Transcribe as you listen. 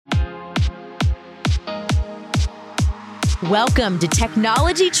Welcome to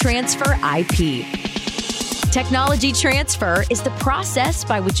Technology Transfer IP. Technology transfer is the process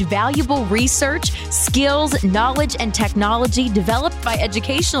by which valuable research, skills, knowledge, and technology developed by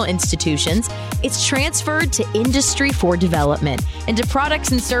educational institutions is transferred to industry for development into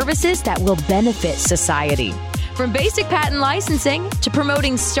products and services that will benefit society. From basic patent licensing to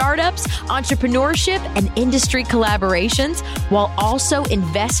promoting startups, entrepreneurship, and industry collaborations, while also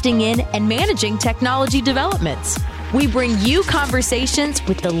investing in and managing technology developments. We bring you conversations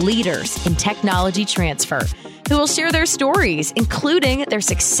with the leaders in technology transfer who will share their stories, including their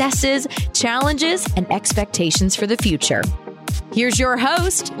successes, challenges, and expectations for the future. Here's your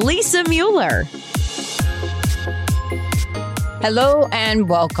host, Lisa Mueller. Hello and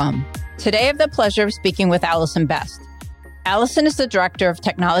welcome. Today I have the pleasure of speaking with Allison Best. Allison is the Director of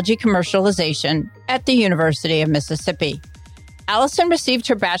Technology Commercialization at the University of Mississippi. Allison received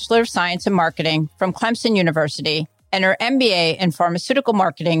her Bachelor of Science in Marketing from Clemson University and her MBA in Pharmaceutical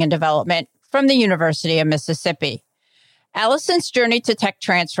Marketing and Development from the University of Mississippi. Allison's journey to tech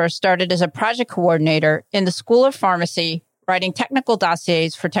transfer started as a project coordinator in the School of Pharmacy, writing technical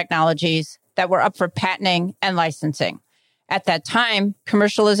dossiers for technologies that were up for patenting and licensing. At that time,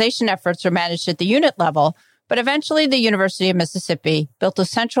 commercialization efforts were managed at the unit level, but eventually the University of Mississippi built a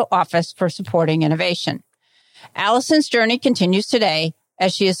central office for supporting innovation. Allison's journey continues today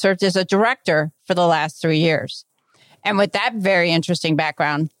as she has served as a director for the last 3 years. And with that very interesting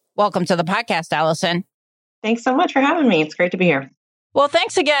background, welcome to the podcast, Allison. Thanks so much for having me. It's great to be here. Well,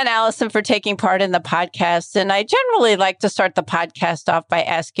 thanks again, Allison, for taking part in the podcast. And I generally like to start the podcast off by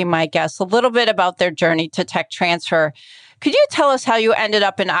asking my guests a little bit about their journey to tech transfer. Could you tell us how you ended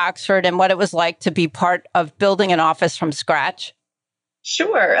up in Oxford and what it was like to be part of building an office from scratch?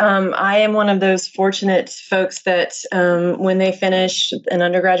 Sure. I am one of those fortunate folks that when they finish an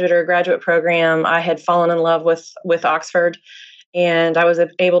undergraduate or a graduate program, I had fallen in love with Oxford, and I was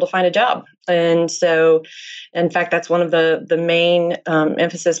able to find a job. And so, in fact, that's one of the main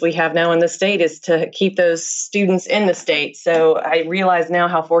emphasis we have now in the state is to keep those students in the state. So I realize now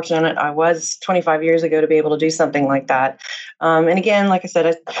how fortunate I was 25 years ago to be able to do something like that. And again, like I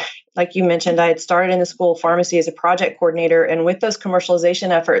said, like you mentioned, I had started in the School of Pharmacy as a project coordinator, and with those commercialization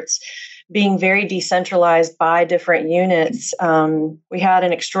efforts being very decentralized by different units, we had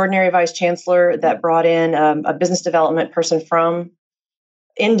an extraordinary vice chancellor that brought in a business development person from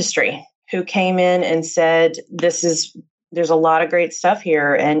industry who came in and said, there's a lot of great stuff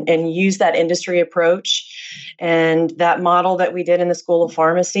here, and use that industry approach. And that model that we did in the School of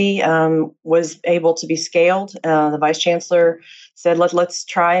Pharmacy was able to be scaled. The vice chancellor said, let's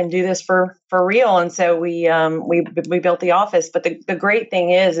try and do this for real. And so we built the office. But the great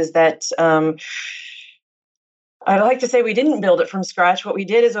thing is that I like to say we didn't build it from scratch. What we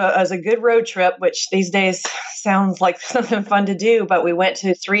did is a good road trip, which these days sounds like something fun to do. But we went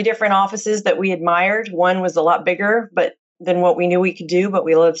to 3 different offices that we admired. One was a lot bigger than what we knew we could do, but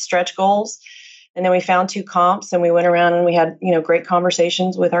we loved stretch goals. And then we found 2 comps, and we went around and we had great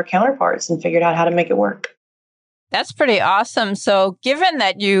conversations with our counterparts and figured out how to make it work. That's pretty awesome. So given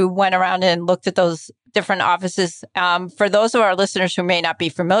that you went around and looked at those different offices, for those of our listeners who may not be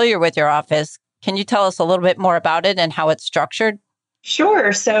familiar with your office, can you tell us a little bit more about it and how it's structured?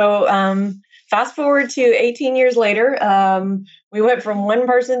 Sure. So fast forward to 18 years later, we went from 1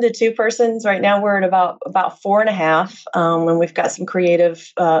 person to 2 persons. Right now we're at about 4.5, and we've got some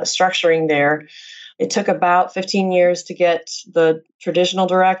creative structuring there. It took about 15 years to get the traditional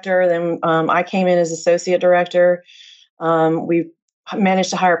director. Then I came in as associate director. We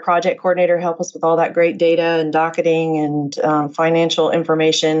managed to hire a project coordinator to help us with all that great data and docketing and financial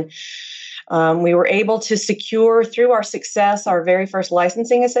information. We were able to secure through our success our very first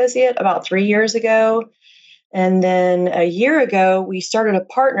licensing associate about 3 years ago. And then a year ago, we started a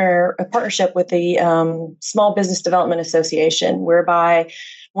partnership with the Small Business Development Association, whereby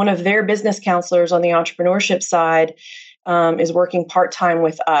one of their business counselors on the entrepreneurship side is working part-time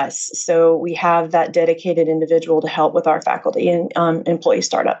with us. So we have that dedicated individual to help with our faculty and employee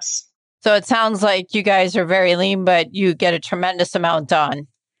startups. So it sounds like you guys are very lean, but you get a tremendous amount done.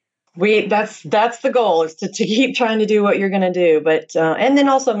 That's the goal, is to keep trying to do what you're going to do, but and then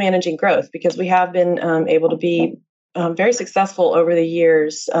also managing growth, because we have been able to be very successful over the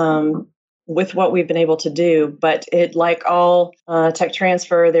years with what we've been able to do. But like all tech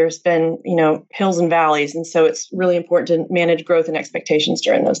transfer, there's been hills and valleys, and so it's really important to manage growth and expectations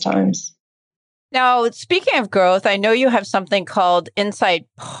during those times. Now, speaking of growth, I know you have something called Insight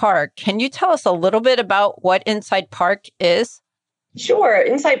Park. Can you tell us a little bit about what Insight Park is? Sure.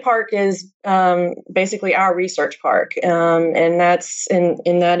 Insight Park is basically our research park, and that's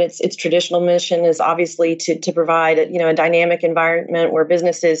in that its traditional mission is obviously to provide a dynamic environment where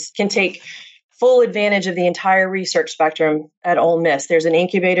businesses can take full advantage of the entire research spectrum at Ole Miss. There's an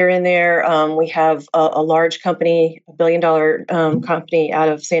incubator in there. We have a large company, $1 billion company out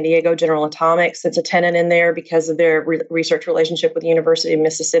of San Diego, General Atomics, that's a tenant in there because of their research relationship with the University of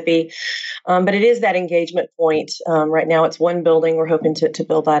Mississippi. But it is that engagement point. Right now, it's one building. We're hoping to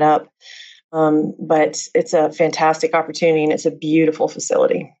build that up. But it's a fantastic opportunity, and it's a beautiful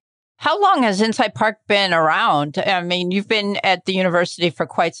facility. How long has Insight Park been around? I mean, you've been at the university for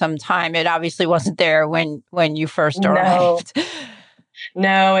quite some time. It obviously wasn't there when you first arrived.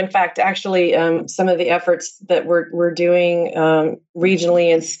 No, in fact, actually, some of the efforts that we're doing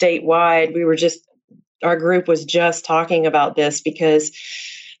regionally and statewide, our group was just talking about this because,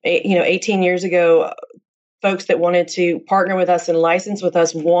 18 years ago, folks that wanted to partner with us and license with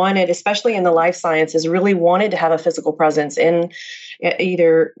us wanted, especially in the life sciences, really wanted to have a physical presence in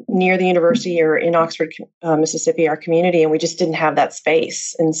either near the university or in Oxford, Mississippi, our community, and we just didn't have that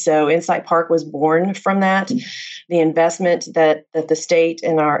space. And so Insight Park was born from that. The investment that the state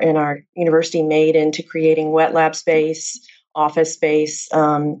and our university made into creating wet lab space, office space.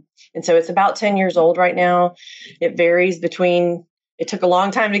 And so it's about 10 years old right now. It varies between. It took a long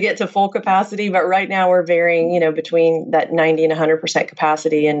time to get to full capacity, but right now we're varying, between that 90 and 100%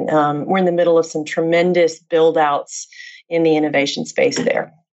 capacity. And we're in the middle of some tremendous build outs in the innovation space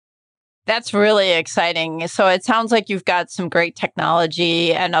there. That's really exciting. So it sounds like you've got some great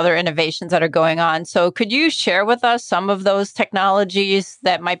technology and other innovations that are going on. So could you share with us some of those technologies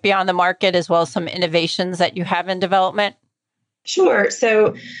that might be on the market, as well as some innovations that you have in development? Sure.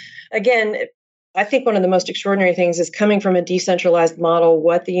 So again, I think one of the most extraordinary things is coming from a decentralized model,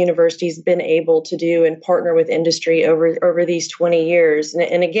 what the university's been able to do and partner with industry over these 20 years.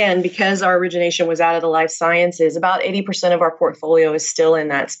 And again, because our origination was out of the life sciences, about 80% of our portfolio is still in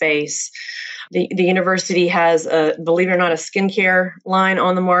that space. The university has, believe it or not, a skincare line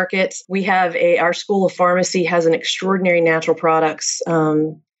on the market. We have our School of Pharmacy has an extraordinary natural products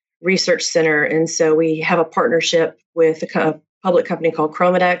research center. And so we have a partnership with a public company called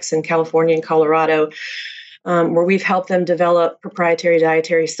Chromadex in California and Colorado, where we've helped them develop proprietary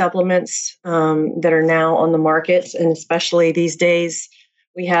dietary supplements that are now on the market. And especially these days,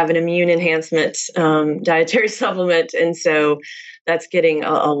 we have an immune enhancement dietary supplement. And so that's getting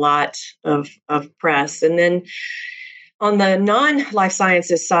a lot of press. And then on the non-life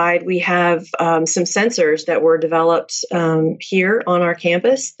sciences side, we have some sensors that were developed here on our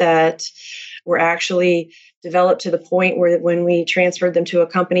campus that were actually developed to the point where when we transferred them to a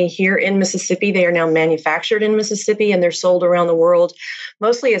company here in Mississippi, they are now manufactured in Mississippi and they're sold around the world,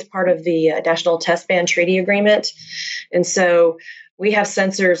 mostly as part of the National Test Ban Treaty Agreement. And so we have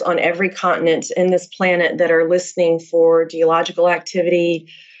sensors on every continent in this planet that are listening for geological activity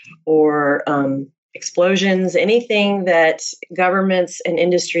or explosions, anything that governments and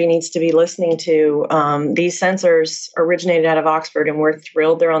industry needs to be listening to. These sensors originated out of Oxford, and we're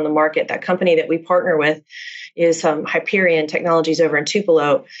thrilled they're on the market. That company that we partner with is Hyperion Technologies over in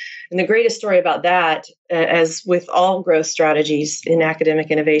Tupelo. And the greatest story about that, as with all growth strategies in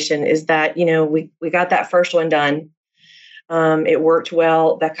academic innovation, is that, we got that first one done. It worked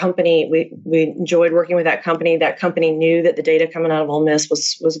well. That company, we enjoyed working with that company. That company knew that the data coming out of Ole Miss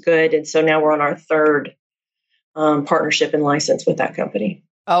was good. And so now we're on our third partnership and license with that company.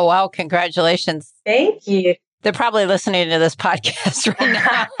 Oh, wow. Congratulations. Thank you. They're probably listening to this podcast right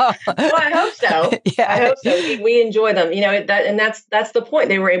now. Well, I hope so. Yeah. I hope so. We enjoy them. That's the point.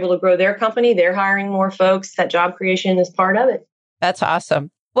 They were able to grow their company. They're hiring more folks. That job creation is part of it. That's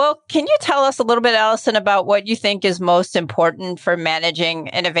awesome. Well, can you tell us a little bit, Allison, about what you think is most important for managing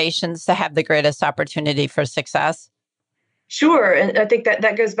innovations to have the greatest opportunity for success? Sure. And I think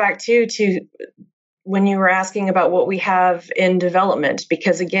that goes back to when you were asking about what we have in development,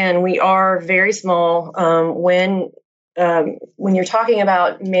 because again, we are very small. When you're talking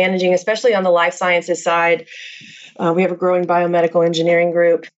about managing, especially on the life sciences side, we have a growing biomedical engineering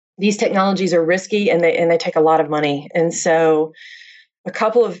group. These technologies are risky and they take a lot of money. And so a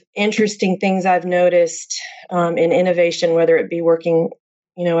couple of interesting things I've noticed in innovation, whether it be working,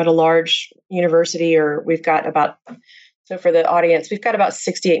 at a large university, or so for the audience, we've got about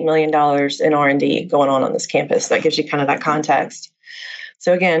 $68 million in R&D going on this campus. That gives you kind of that context.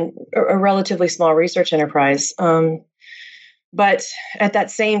 So again, a relatively small research enterprise. But at that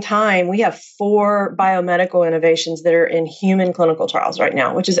same time, we have 4 biomedical innovations that are in human clinical trials right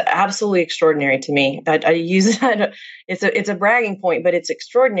now, which is absolutely extraordinary to me. I use that. It's a bragging point, but it's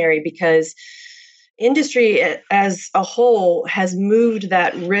extraordinary because industry as a whole has moved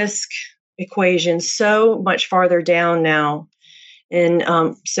that risk equation so much farther down now. And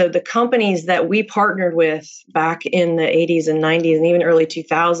so the companies that we partnered with back in the 80s and 90s and even early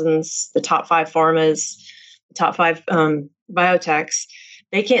 2000s, the top 5 pharmas, the top 5 biotechs,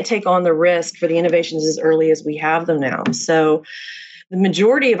 they can't take on the risk for the innovations as early as we have them now. So the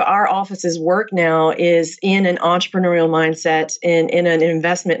majority of our office's work now is in an entrepreneurial mindset and in an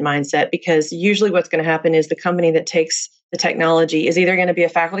investment mindset, because usually what's going to happen is the company that takes the technology is either going to be a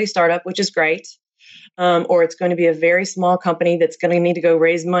faculty startup, which is great, or it's going to be a very small company that's going to need to go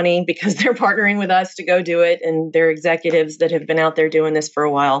raise money because they're partnering with us to go do it, and they're executives that have been out there doing this for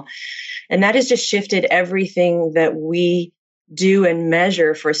a while. And that has just shifted everything that we do and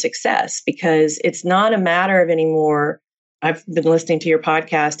measure for success, because it's not a matter of anymore. I've been listening to your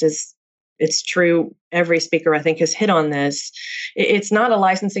podcast. It's true. Every speaker, I think, has hit on this. It's not a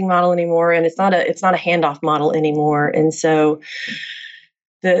licensing model anymore, and it's not a handoff model anymore. And so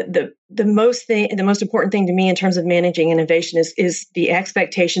the most important thing to me in terms of managing innovation is the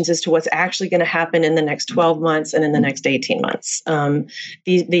expectations as to what's actually going to happen in the next 12 months and in the next 18 months.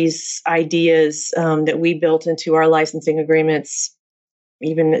 These ideas that we built into our licensing agreements,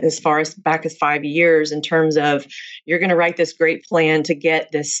 even as far as back as 5 years, in terms of you're going to write this great plan to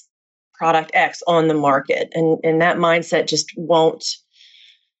get this product X on the market. And that mindset just won't,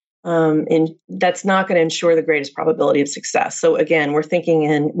 and that's not going to ensure the greatest probability of success. So again, we're thinking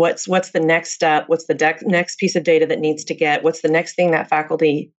in what's the next step? What's the next piece of data that needs to get? What's the next thing that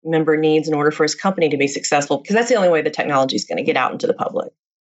faculty member needs in order for his company to be successful? Because that's the only way the technology is going to get out into the public.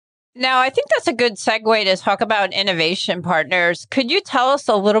 Now, I think that's a good segue to talk about innovation partners. Could you tell us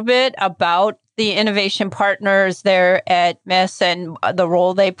a little bit about the innovation partners there at MISS and the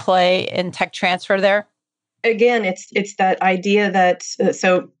role they play in tech transfer there? Again, it's that idea that,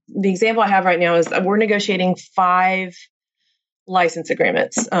 so the example I have right now is we're negotiating 5 license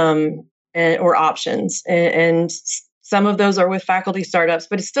agreements or options. And some of those are with faculty startups,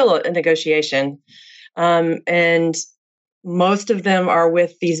 but it's still a negotiation. And most of them are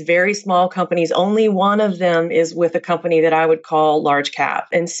with these very small companies. Only one of them is with a company that I would call large cap.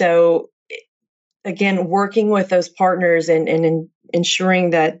 And so, again, working with those partners and ensuring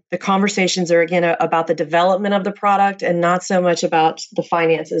that the conversations are, again, about the development of the product and not so much about the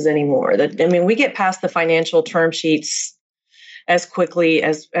finances anymore. We get past the financial term sheets as quickly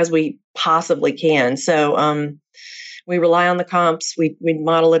as we possibly can. So we rely on the comps. We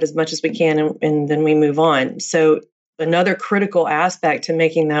model it as much as we can, and then we move on. So another critical aspect to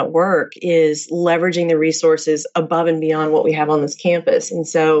making that work is leveraging the resources above and beyond what we have on this campus. And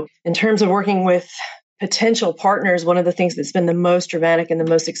so in terms of working with potential partners, one of the things that's been the most dramatic and the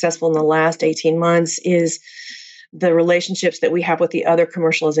most successful in the last 18 months is the relationships that we have with the other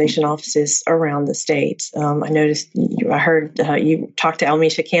commercialization offices around the state. I heard you talked to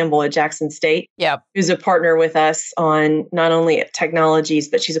Almisha Campbell at Jackson State, who's a partner with us on not only technologies,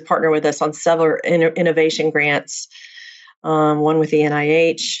 but she's a partner with us on several innovation grants. One with the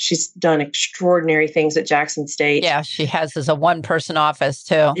NIH. She's done extraordinary things at Jackson State. Yeah, she has as a one-person office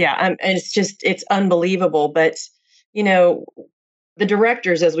too. Yeah, and it's unbelievable. But, the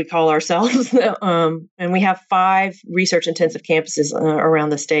directors, as we call ourselves, and we have 5 research-intensive campuses around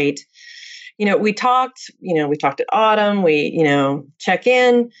the state. We talked at Autumn, we, check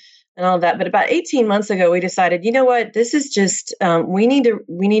in and all of that. But about 18 months ago, we decided, you know what, this is just, we need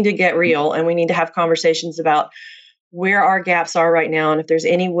to get real, and we need to have conversations about where our gaps are right now, and if there's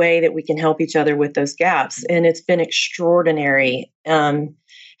any way that we can help each other with those gaps. And it's been extraordinary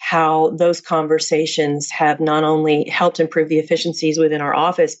how those conversations have not only helped improve the efficiencies within our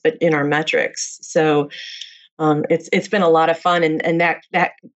office, but in our metrics. So it's been a lot of fun, and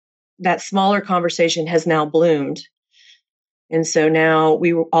that smaller conversation has now bloomed. And so now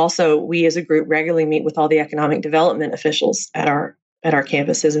we as a group regularly meet with all the economic development officials at our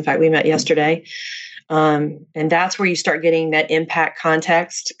campuses. In fact, we met yesterday. And that's where you start getting that impact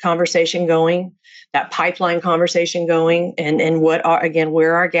context conversation going, that pipeline conversation going, and where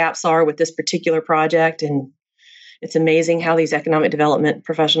our gaps are with this particular project. And it's amazing how these economic development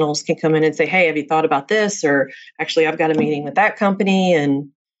professionals can come in and say, hey, have you thought about this? Or actually, I've got a meeting with that company. And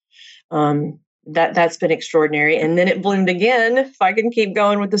that's been extraordinary. And then it bloomed again, if I can keep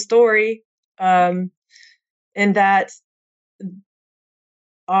going with the story, and that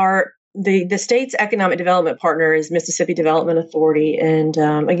the state's economic development partner is Mississippi Development Authority. And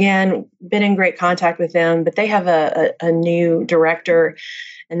again, been in great contact with them, but they have a new director.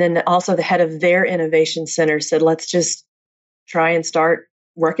 And then also the head of their innovation center said, let's just try and start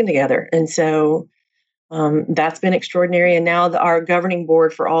working together. And so That's been extraordinary. And now our governing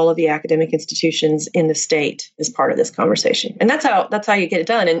board for all of the academic institutions in the state is part of this conversation. And that's how you get it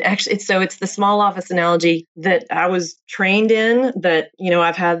done. And actually, it's the small office analogy that I was trained in, that,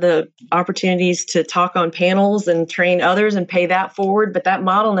 I've had the opportunities to talk on panels and train others and pay that forward. But that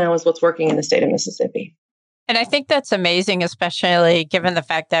model now is what's working in the state of Mississippi. And I think that's amazing, especially given the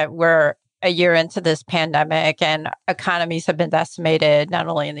fact that we're a year into this pandemic and economies have been decimated, not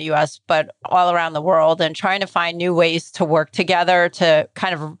only in the US, but all around the world, and trying to find new ways to work together to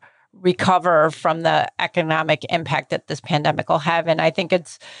kind of recover from the economic impact that this pandemic will have. And I think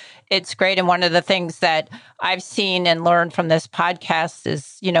it's great. And one of the things that I've seen and learned from this podcast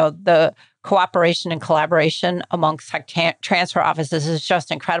is, the cooperation and collaboration amongst tech transfer offices is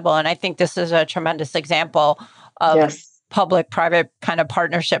just incredible. And I think this is a tremendous example of public-private kind of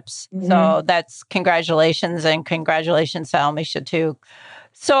partnerships. Mm-hmm. So that's congratulations, and congratulations to Almeisha too.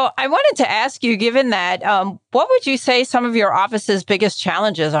 So I wanted to ask you, given that, what would you say some of your office's biggest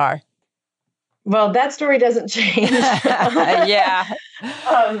challenges are? Well, that story doesn't change. Yeah.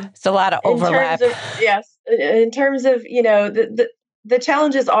 It's a lot of overlap. In terms of, the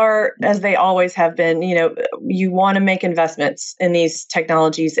challenges are, as they always have been, you want to make investments in these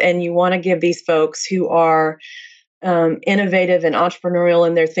technologies, and you want to give these folks who are innovative and entrepreneurial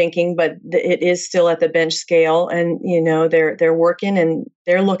in their thinking, but it is still at the bench scale, and they're working and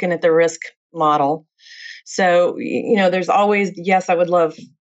they're looking at the risk model. So there's always, yes, I would love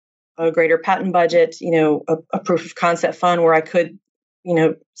a greater patent budget, a proof of concept fund where I could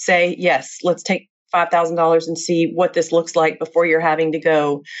say, yes, let's take $5,000 and see what this looks like before you're having to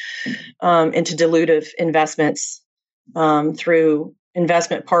go into dilutive investments through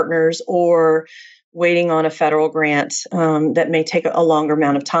investment partners, or waiting on a federal grant that may take a longer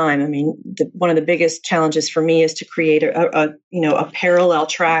amount of time. I mean, one of the biggest challenges for me is to create a parallel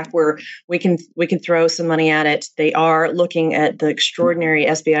track where we can throw some money at it. They are looking at the extraordinary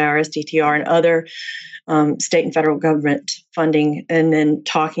SBIR, SDTR, and other state and federal government funding, and then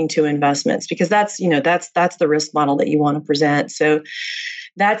talking to investments, because that's the risk model that you want to present. So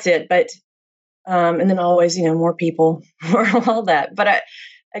that's it. But and then always, more people, more all that. But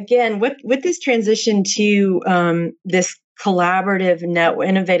again, with this transition to this collaborative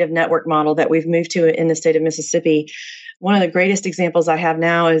innovative network model that we've moved to in the state of Mississippi, one of the greatest examples I have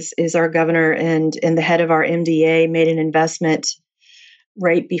now is our governor and the head of our MDA made an investment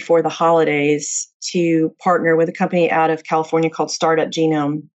right before the holidays to partner with a company out of California called Startup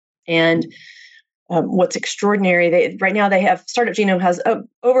Genome. And what's extraordinary, right now they have, Startup Genome has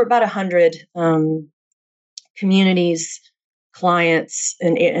over about 100 communities, clients,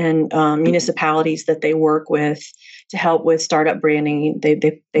 and municipalities that they work with to help with startup branding.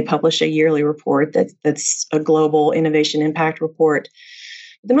 They publish a yearly report that's a global innovation impact report.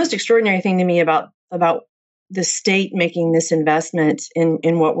 The most extraordinary thing to me about the state making this investment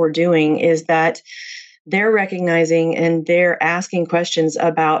in what we're doing is that they're recognizing and they're asking questions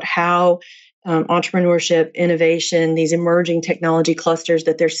about how entrepreneurship, innovation, these emerging technology clusters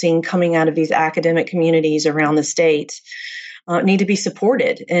that they're seeing coming out of these academic communities around the state need to be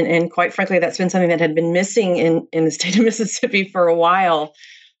supported. And quite frankly, that's been something that had been missing in the state of Mississippi for a while.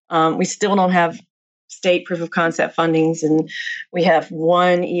 We still don't have state proof of concept fundings, and we have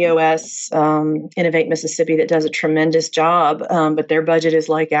one EOS, Innovate Mississippi, that does a tremendous job, but their budget is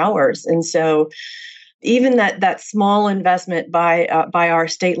like ours. And so even that small investment by our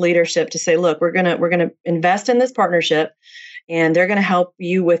state leadership to say, look, we're gonna invest in this partnership, and they're going to help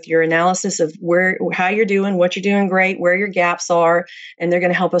you with your analysis of how you're doing, what you're doing great, where your gaps are, and they're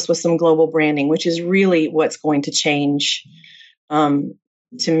going to help us with some global branding, which is really what's going to change, to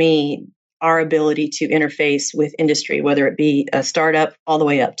me, our ability to interface with industry, whether it be a startup all the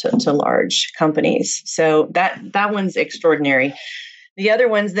way up to large companies. So that one's extraordinary. The other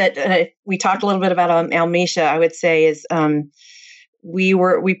ones that we talked a little bit about Almeisha, I would say, is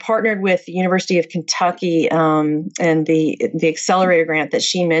we partnered with the University of Kentucky and the accelerator grant that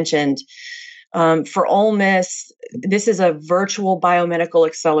she mentioned. For Ole Miss, this is a virtual biomedical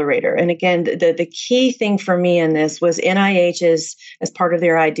accelerator. And again, the key thing for me in this was NIH's, as part of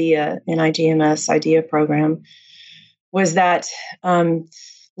their NIGMS IDEA program, was that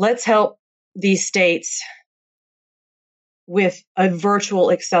let's help these states with a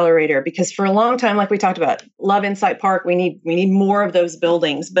virtual accelerator, because for a long time, like we talked about, Love Insight Park, we need more of those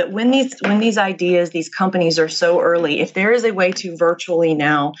buildings. But when these ideas, these companies are so early, if there is a way to virtually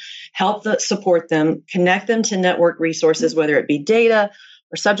now help support them, connect them to network resources, whether it be data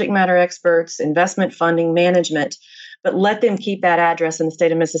or subject matter experts, investment funding, management, but let them keep that address in the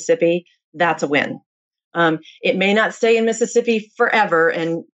state of Mississippi, that's a win. It may not stay in Mississippi forever,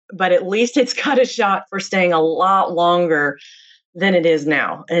 and but at least it's got a shot for staying a lot longer than it is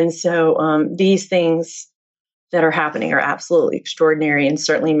now. And so these things that are happening are absolutely extraordinary and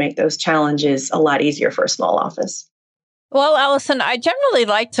certainly make those challenges a lot easier for a small office. Well, Allison, I generally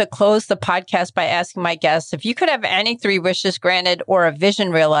like to close the podcast by asking my guests, if you could have any 3 wishes granted or a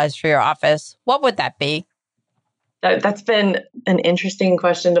vision realized for your office, what would that be? That's been an interesting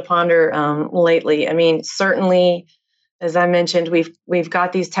question to ponder lately. I mean, certainly, as I mentioned, we've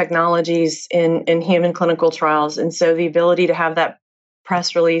got these technologies in human clinical trials. And so the ability to have that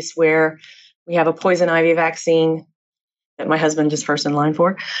press release where we have a poison ivy vaccine that my husband is first in line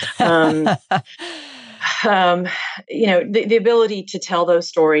for, the ability to tell those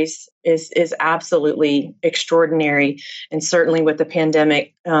stories is absolutely extraordinary. And certainly with the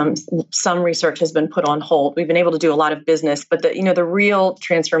pandemic, some research has been put on hold. We've been able to do a lot of business, but the real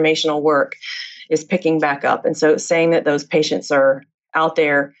transformational work is picking back up. And so saying that those patients are out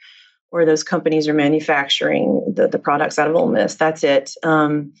there or those companies are manufacturing the products out of Ole Miss, that's it.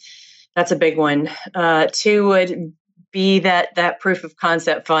 That's a big one. 2 would be that proof of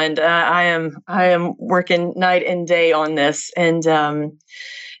concept fund. I am working night and day on this, and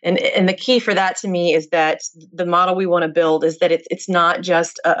the key for that to me is that the model we want to build is that it's not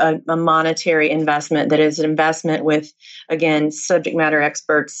just a monetary investment, that is an investment with, again, subject matter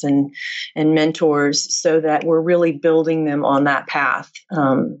experts and mentors, so that we're really building them on that path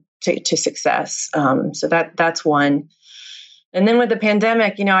to success. So that's one. And then with the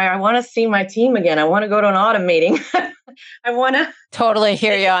pandemic, I want to see my team again. I want to go to an autumn meeting. I want to totally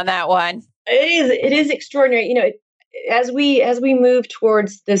hear you on that one. It is extraordinary. As we move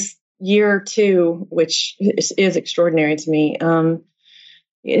towards this year 2, which is extraordinary to me,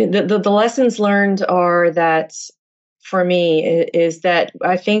 the lessons learned are that for me is that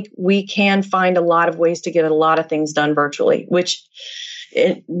I think we can find a lot of ways to get a lot of things done virtually, which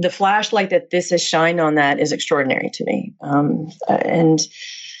the flashlight that this has shined on that is extraordinary to me.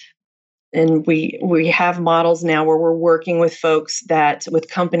 And we have models now where we're working with folks with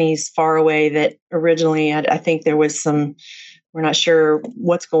companies far away that originally I think there was we're not sure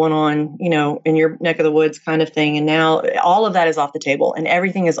what's going on, in your neck of the woods kind of thing. And now all of that is off the table and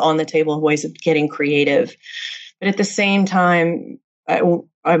everything is on the table in ways of getting creative. But at the same time,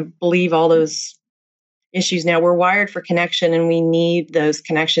 I believe all those issues now, we're wired for connection and we need those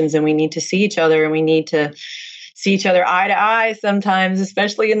connections and we need to see each other and we need to see each other eye to eye sometimes,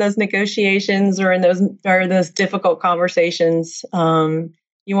 especially in those negotiations or in those difficult conversations.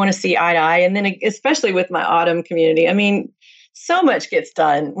 You want to see eye to eye. And then especially with my autumn community, I mean, so much gets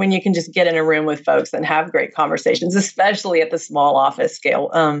done when you can just get in a room with folks and have great conversations, especially at the small office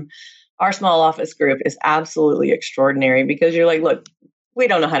scale. Our small office group is absolutely extraordinary because you're like, look, we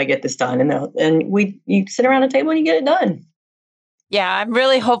don't know how to get this done. And you sit around a table and you get it done. Yeah, I'm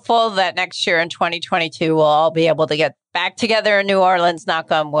really hopeful that next year in 2022, we'll all be able to get back together in New Orleans,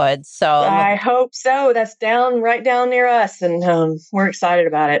 knock on wood. So I hope so. That's right down near us. And we're excited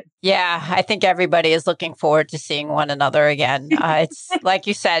about it. Yeah, I think everybody is looking forward to seeing one another again. It's, like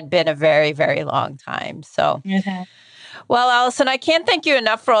you said, been a very, very long time. So, Well, Allison, I can't thank you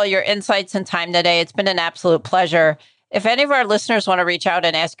enough for all your insights and time today. It's been an absolute pleasure. If any of our listeners want to reach out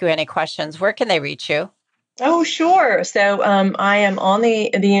and ask you any questions, where can they reach you? Oh, sure. So I am on the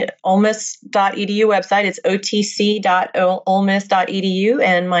olemiss.edu website. It's otc.olemiss.edu.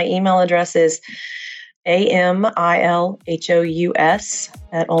 And my email address is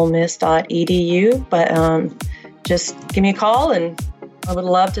amilhous@olemiss.edu. But just give me a call and I would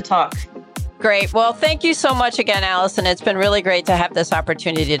love to talk. Great. Well, thank you so much again, Allison. It's been really great to have this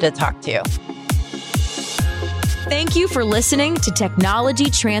opportunity to talk to you. Thank you for listening to Technology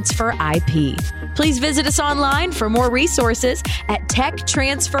Transfer IP. Please visit us online for more resources at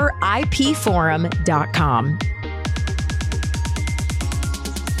techtransferipforum.com.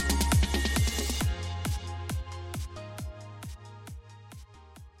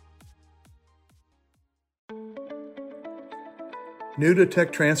 New to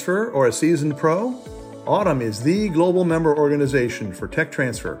Tech Transfer or a seasoned pro? Autumn is the global member organization for Tech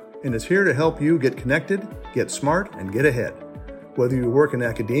Transfer and is here to help you get connected, get smart, and get ahead. Whether you work in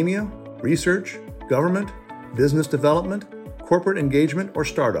academia, research, government, business development, corporate engagement, or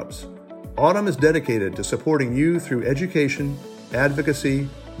startups, Autumn is dedicated to supporting you through education, advocacy,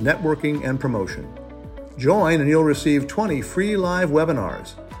 networking, and promotion. Join and you'll receive 20 free live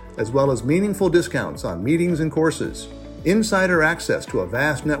webinars, as well as meaningful discounts on meetings and courses, insider access to a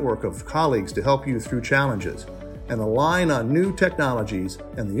vast network of colleagues to help you through challenges, and align on new technologies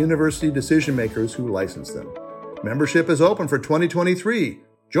and the university decision makers who license them. Membership is open for 2023.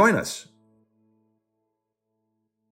 Join us.